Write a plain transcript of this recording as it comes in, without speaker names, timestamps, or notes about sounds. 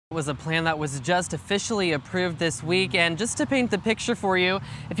It was a plan that was just officially approved this week, and just to paint the picture for you,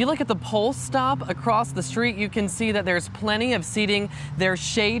 if you look at the pole stop across the street, you can see that there's plenty of seating. There's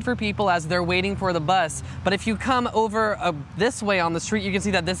shade for people as they're waiting for the bus. But if you come over this way on the street, you can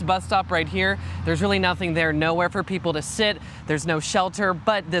see that this bus stop right here, there's really nothing there, nowhere for people to sit. There's no shelter,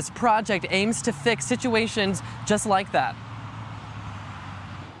 but this project aims to fix situations just like that.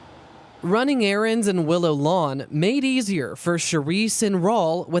 Running errands in Willow Lawn made easier for Charisse and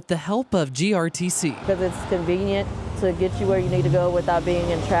Raul with the help of GRTC. Because it's convenient to get you where you need to go without being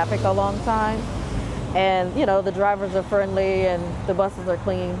in traffic a long time. And, you know, the drivers are friendly and the buses are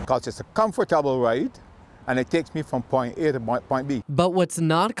clean. Because it's a comfortable ride and it takes me from point A to point B. But what's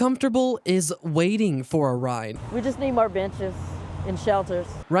not comfortable is waiting for a ride. We just need more benches and shelters.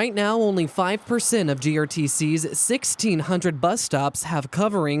 Right now, only 5% of GRTC's 1,600 bus stops have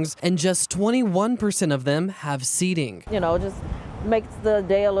coverings, and just 21% of them have seating. You know, just makes the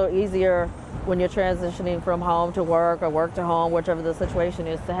day a little easier when you're transitioning from home to work or work to home, whichever the situation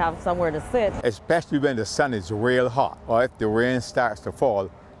is, to have somewhere to sit. Especially when the sun is real hot, or if the rain starts to fall,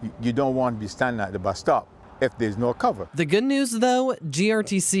 you don't want to be standing at the bus stop if there's no cover. The good news, though,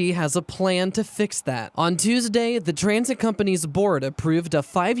 GRTC has a plan to fix that. On Tuesday, the transit company's board approved a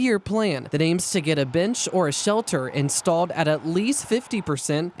 5-year plan that aims to get a bench or a shelter installed at least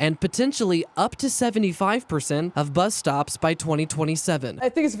 50% and potentially up to 75% of bus stops by 2027. I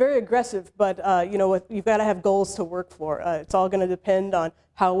think it's very aggressive, but you know what, you've got to have goals to work for. It's all going to depend on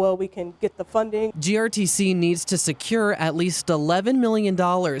how well we can get the funding. GRTC needs to secure at least $11 million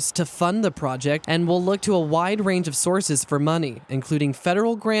to fund the project and will look to a wide range of sources for money, including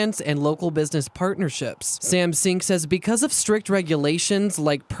federal grants and local business partnerships. Sam Sink says because of strict regulations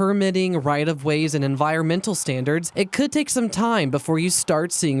like permitting, right-of-ways, and environmental standards, it could take some time before you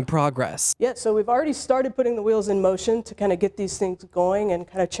start seeing progress. Yeah, so we've already started putting the wheels in motion to kind of get these things going and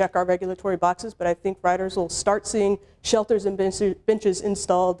kind of check our regulatory boxes, but I think riders will start seeing shelters and benches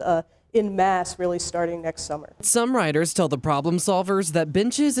installed in mass really starting next summer. Some riders tell the problem solvers that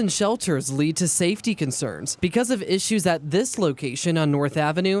benches and shelters lead to safety concerns. Because of issues at this location on North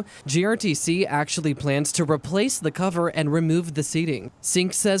Avenue, GRTC actually plans to replace the cover and remove the seating.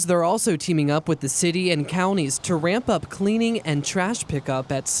 Sink says they're also teaming up with the city and counties to ramp up cleaning and trash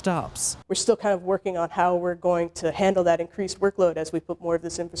pickup at stops. We're still kind of working on how we're going to handle that increased workload as we put more of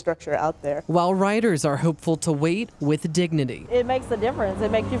this infrastructure out there. While riders are hopeful to wait with dignity. It makes a difference.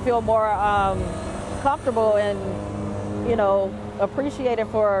 It makes you feel more comfortable and, you know, appreciated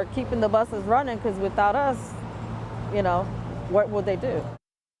for keeping the buses running, because without us, you know, what would they do?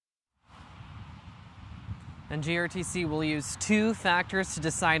 And GRTC will use 2 factors to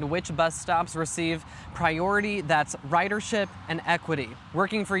decide which bus stops receive priority. That's ridership and equity.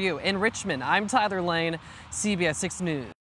 Working for you in Richmond, I'm Tyler Lane, CBS 6 News.